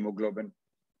and the hemoglobin.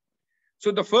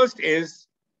 So the first is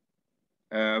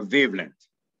wavelength.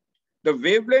 The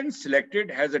wavelength selected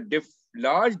has a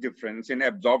large difference in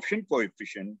absorption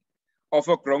coefficient of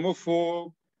a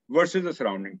chromophore versus the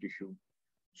surrounding tissue.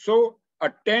 So a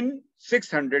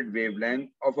 10-600 wavelength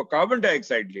of a carbon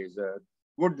dioxide laser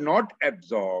would not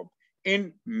absorb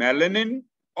in melanin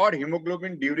or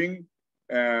hemoglobin during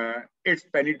its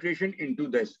penetration into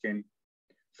the skin.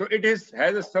 So it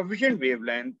has a sufficient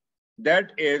wavelength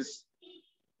that is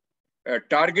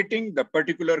targeting the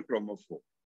particular chromophore.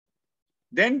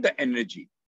 Then the energy.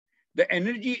 The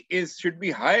energy should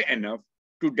be high enough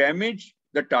to damage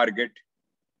the target.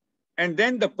 And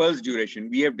then the pulse duration,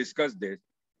 we have discussed this,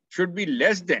 should be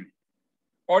less than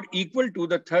or equal to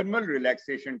the thermal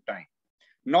relaxation time.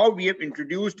 Now we have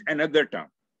introduced another term,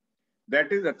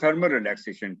 that is the thermal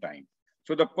relaxation time.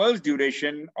 So the pulse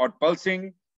duration or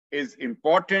pulsing is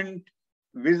important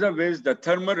vis-a-vis the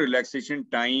thermal relaxation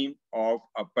time of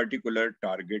a particular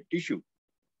target tissue.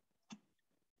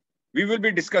 We will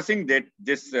be discussing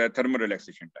this thermal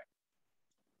relaxation time.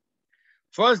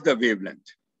 First, the wavelength.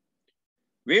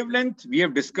 Wavelength we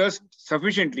have discussed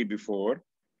sufficiently before.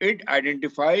 It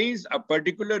identifies a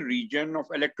particular region of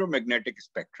electromagnetic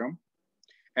spectrum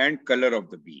and color of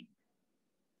the beam.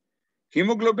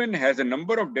 Hemoglobin has a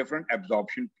number of different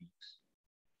absorption peaks,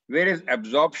 whereas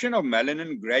absorption of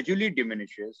melanin gradually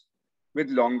diminishes with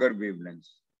longer wavelengths.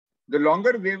 The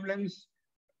longer wavelengths,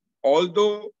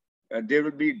 although they will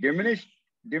be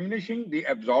diminishing the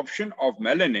absorption of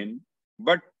melanin,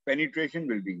 but penetration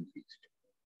will be increased.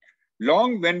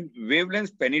 Long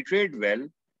wavelengths penetrate well,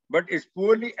 but is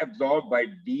poorly absorbed by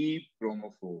deep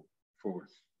chromophores.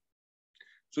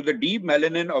 So the deep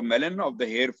melanin or melanin of the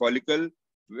hair follicle,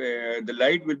 where the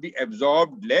light will be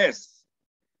absorbed less,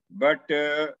 but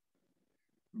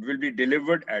will be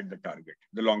delivered at the target,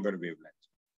 the longer wavelength.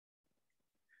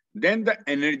 Then the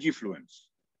energy fluence.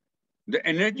 The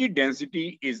energy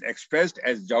density is expressed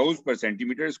as joules per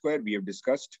centimeter square, we have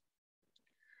discussed.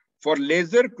 For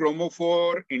laser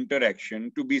chromophore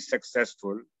interaction to be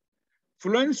successful,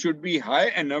 fluence should be high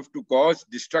enough to cause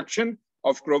destruction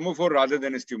of chromophore rather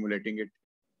than stimulating it.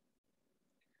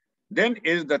 Then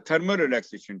is the thermal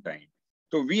relaxation time.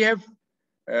 So we have,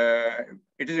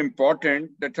 it is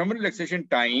important, the thermal relaxation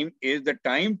time is the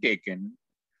time taken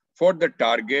for the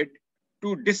target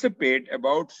to dissipate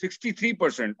about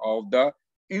 63% of the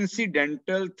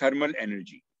incidental thermal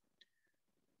energy.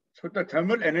 So the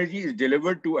thermal energy is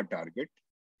delivered to a target,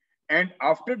 and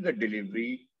after the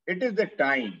delivery, it is the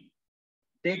time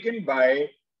taken by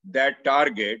that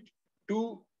target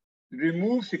to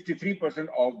remove 63%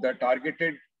 of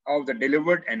the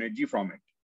delivered energy from it.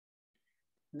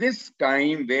 This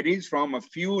time varies from a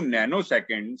few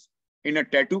nanoseconds in a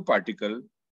tattoo particle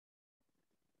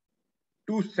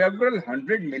to several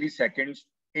hundred milliseconds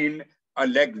in a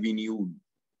leg venule.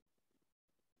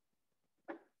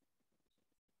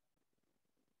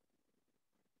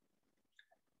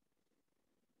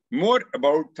 More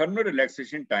about thermal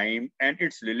relaxation time and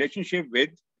its relationship with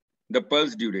the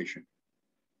pulse duration.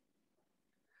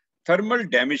 Thermal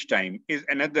damage time is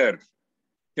another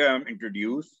term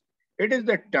introduced. It is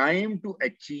the time to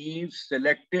achieve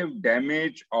selective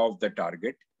damage of the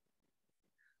target.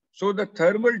 So the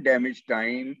thermal damage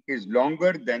time is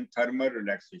longer than thermal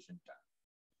relaxation time.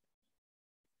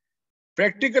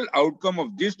 Practical outcome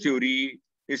of this theory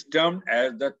is termed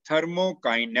as the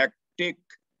thermokinetic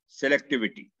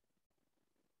selectivity.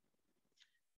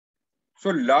 So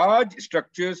large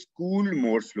structures cool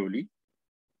more slowly.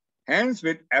 Hence,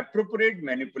 with appropriate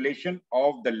manipulation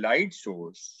of the light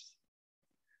source,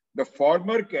 the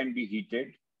former can be heated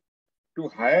to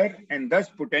higher and thus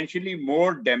potentially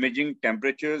more damaging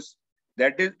temperatures,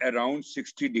 that is around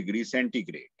 60 degrees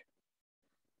centigrade.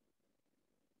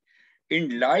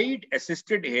 In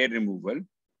light-assisted hair removal,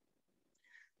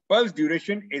 pulse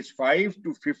duration is 5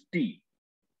 to 50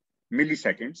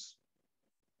 milliseconds.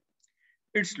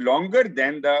 It's longer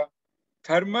than the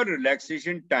thermal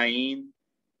relaxation time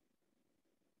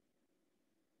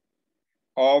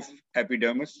of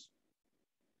epidermis,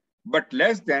 but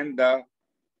less than the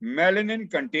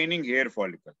melanin-containing hair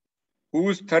follicle,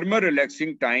 whose thermal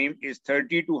relaxing time is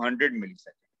 30 to 100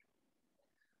 milliseconds.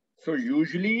 So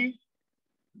usually,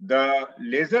 the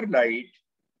laser light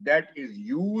that is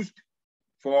used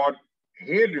for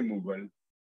hair removal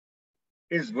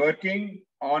is working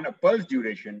on a pulse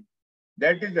duration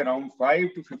that is around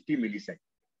 5 to 50 milliseconds.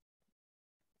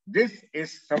 This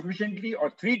is sufficiently or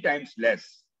 3 times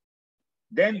less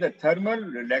than the thermal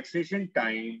relaxation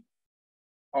time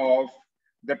of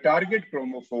the target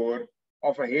chromophore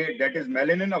of a hair, that is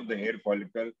melanin of the hair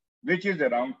follicle, which is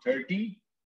around 30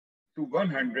 to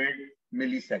 100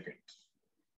 milliseconds.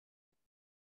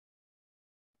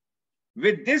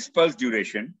 With this pulse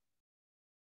duration,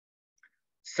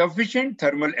 sufficient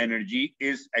thermal energy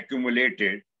is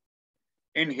accumulated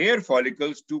in hair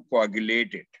follicles to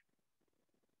coagulate it.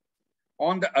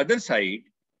 On the other side,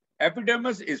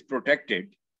 epidermis is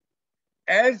protected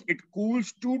as it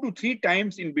cools 2 to 3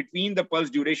 times in between the pulse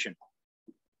duration.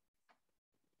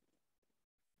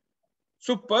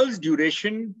 So pulse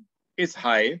duration is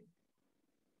high.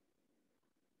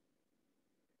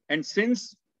 And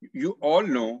since you all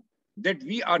know that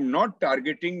we are not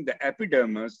targeting the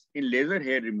epidermis in laser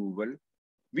hair removal,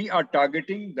 we are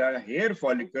targeting the hair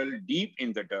follicle deep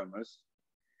in the dermis,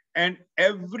 and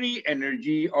every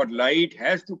energy or light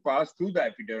has to pass through the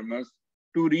epidermis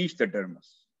to reach the dermis.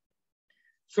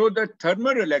 So the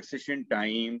thermal relaxation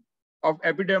time of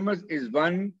epidermis is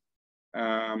 1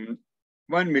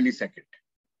 millisecond.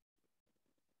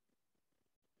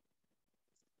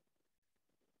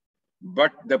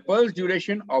 But the pulse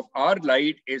duration of our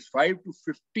light is 5 to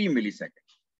 50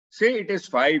 milliseconds. Say it is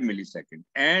 5 milliseconds,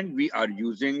 and we are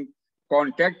using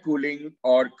contact cooling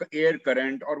or air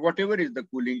current or whatever is the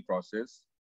cooling process.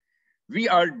 We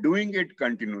are doing it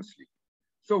continuously.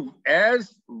 So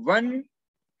as one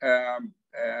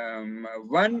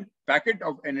packet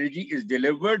of energy is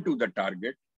delivered to the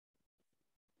target,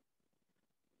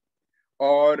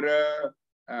 or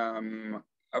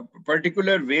a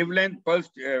particular wavelength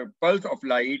pulse of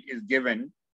light is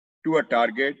given to a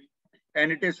target, and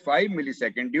it is 5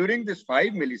 milliseconds. During this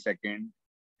 5 milliseconds,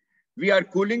 we are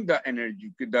cooling the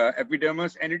energy, the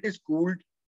epidermis, and it is cooled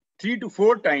 3 to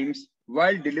 4 times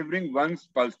while delivering one's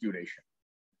pulse duration.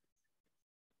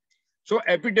 So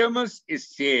epidermis is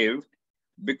saved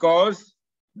because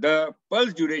the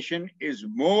pulse duration is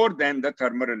more than the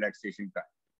thermal relaxation time,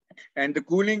 and the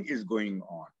cooling is going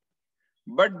on.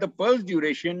 But the pulse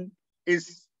duration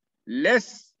is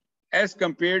less as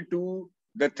compared to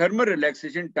the thermal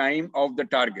relaxation time of the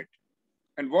target.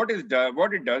 And what it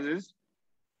does is,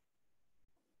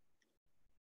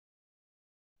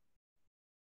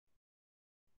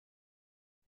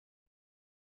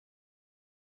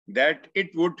 that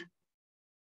it would,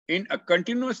 in a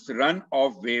continuous run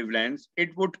of wavelengths,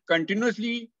 it would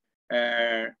continuously,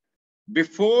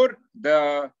 before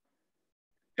the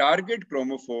target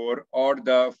chromophore or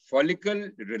the follicle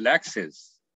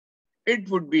relaxes, it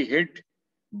would be hit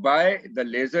by the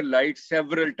laser light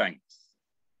several times,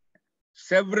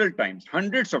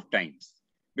 hundreds of times,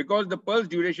 because the pulse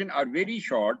duration are very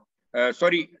short.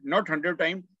 Sorry, not 100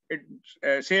 times,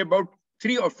 say about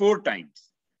 3 or 4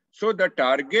 times. So the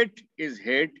target is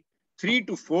hit 3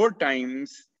 to 4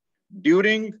 times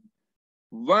during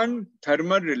one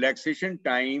thermal relaxation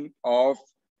time of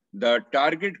the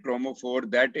target chromophore,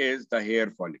 that is the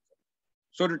hair follicle.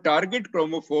 So the target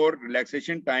chromophore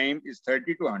relaxation time is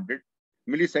 30 to 100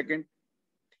 milliseconds,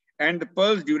 and the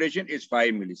pulse duration is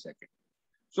 5 milliseconds.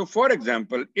 So for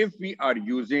example, if we are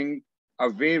using a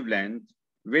wavelength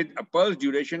with a pulse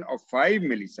duration of 5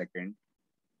 milliseconds,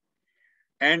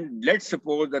 and let's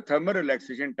suppose the thermal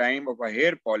relaxation time of a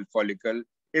hair follicle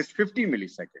is 50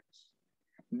 milliseconds,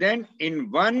 then in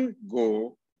one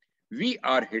go, we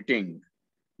are hitting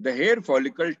the hair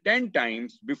follicle 10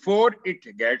 times before it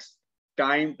gets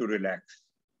time to relax.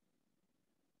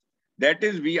 That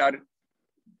is, we are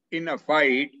in a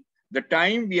fight, the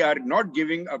time we are not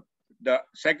giving up the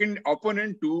second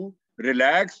opponent to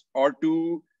relax or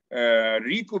to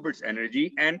recoup its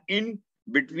energy, and in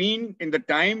between, in the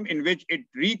time in which it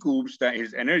recoups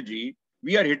his energy,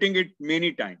 we are hitting it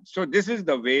many times. So this is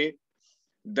the way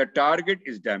the target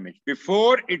is damaged.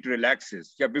 Before it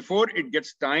relaxes, before it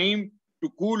gets time to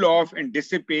cool off and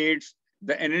dissipates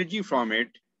the energy from it,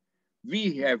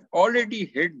 we have already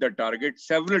hit the target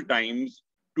several times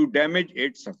to damage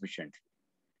it sufficiently.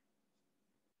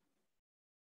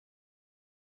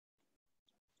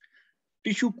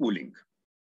 Tissue cooling.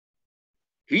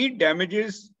 Heat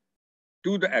damages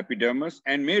to the epidermis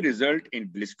and may result in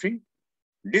blistering,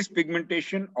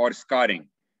 dyspigmentation, or scarring,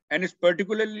 and is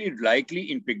particularly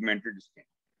likely in pigmented skin.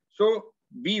 So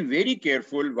be very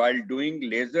careful while doing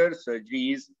laser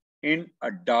surgeries in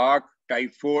a dark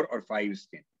type 4 or 5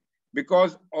 skin,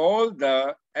 because all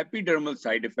the epidermal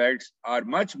side effects are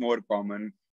much more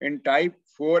common in type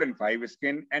 4 and 5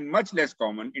 skin and much less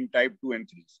common in type 2 and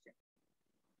 3 skin.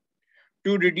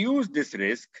 To reduce this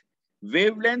risk,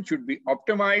 Wavelength should be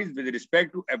optimized with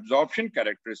respect to absorption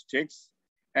characteristics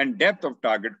and depth of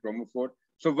target chromophore.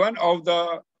 So one of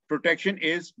the protection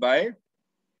is by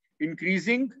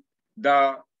increasing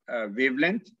the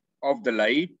wavelength of the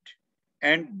light,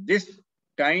 and this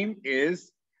time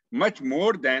is much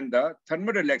more than the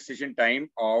thermal relaxation time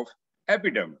of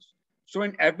epidermis. So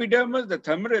in epidermis, the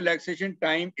thermal relaxation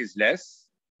time is less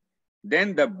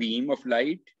than the beam of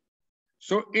light.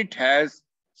 So it has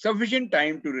sufficient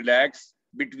time to relax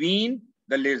between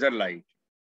the laser light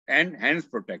and hence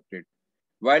protected.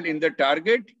 While in the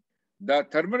target, the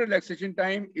thermal relaxation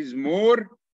time is more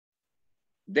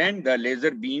than the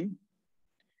laser beam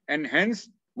and hence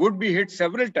would be hit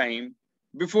several times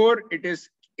before it is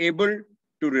able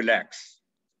to relax.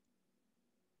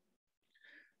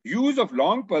 Use of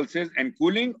long pulses and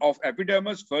cooling of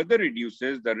epidermis further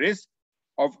reduces the risk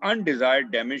of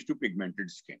undesired damage to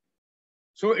pigmented skin.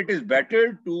 So it is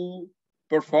better to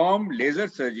perform laser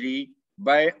surgery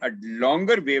by a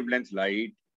longer wavelength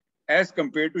light as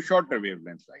compared to shorter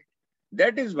wavelength light.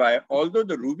 That is why, although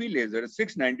the Ruby laser,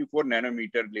 694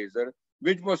 nanometer laser,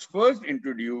 which was first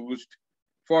introduced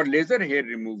for laser hair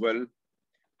removal,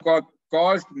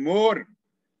 caused more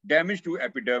damage to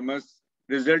epidermis,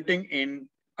 resulting in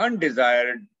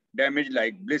undesired damage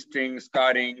like blistering,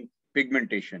 scarring,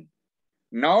 pigmentation.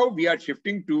 Now we are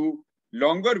shifting to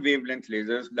longer wavelength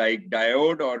lasers like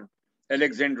diode or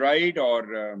alexandrite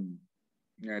or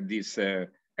this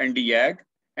Nd:YAG,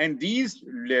 and these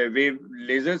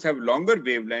lasers have longer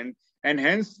wavelength and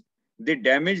hence they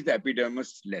damage the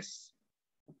epidermis less.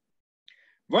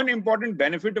 One important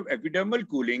benefit of epidermal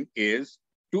cooling is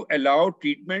to allow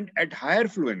treatment at higher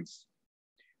fluence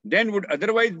than would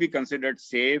otherwise be considered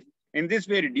safe. In this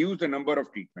way, reduce the number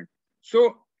of treatment.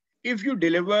 So if you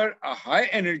deliver a high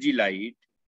energy light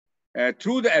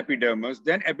through the epidermis,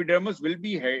 then epidermis will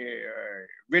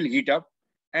heat up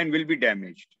and will be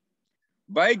damaged.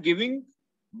 By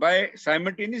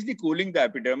simultaneously cooling the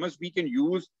epidermis, we can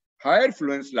use higher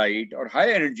fluence light or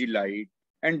high energy light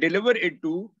and deliver it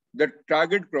to the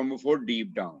target chromophore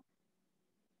deep down.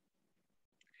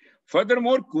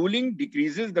 Furthermore, cooling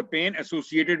decreases the pain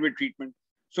associated with treatment.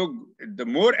 So the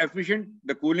more efficient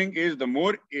the cooling is, the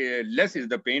more less is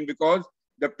the pain, because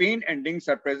the pain endings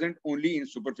are present only in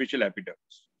superficial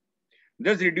epidermis,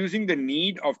 thus reducing the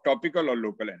need of topical or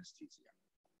local anesthesia.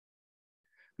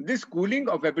 This cooling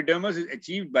of epidermis is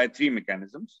achieved by three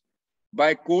mechanisms: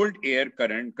 by cold air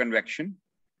current convection.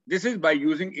 This is by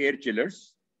using air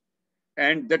chillers,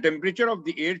 and the temperature of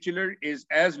the air chiller is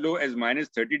as low as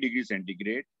 -30 degrees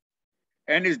centigrade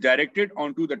and is directed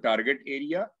onto the target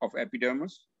area of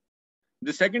epidermis.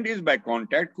 The second is by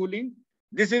contact cooling.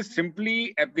 This is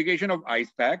simply application of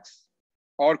ice packs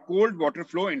or cold water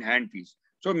flow in handpiece.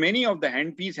 So many of the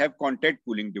handpiece have contact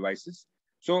cooling devices.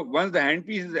 So once the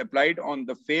handpiece is applied on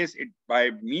the face,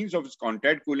 by means of its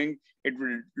contact cooling, it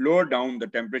will lower down the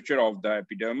temperature of the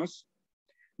epidermis.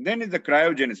 Then is the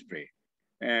cryogen spray.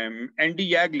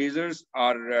 Nd:YAG lasers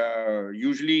are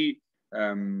usually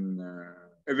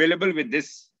available with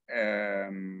this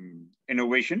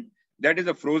innovation. That is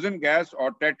a frozen gas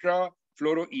or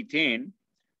tetrafluoroethane,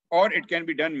 or it can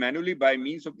be done manually by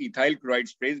means of ethyl chloride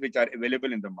sprays, which are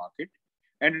available in the market.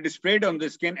 And it is sprayed on the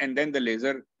skin and then the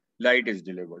laser light is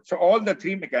delivered. So all the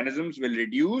three mechanisms will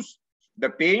reduce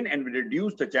the pain and will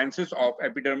reduce the chances of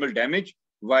epidermal damage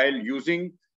while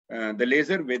using the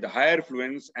laser with higher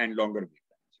fluence and longer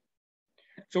wavelengths.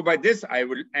 So by this, I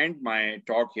will end my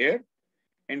talk here.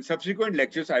 In subsequent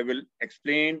lectures, I will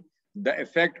explain the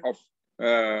effect of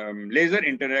laser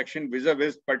interaction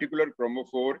vis-a-vis particular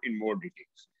chromophore in more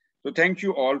details. So thank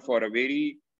you all for a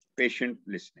very patient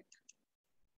listening.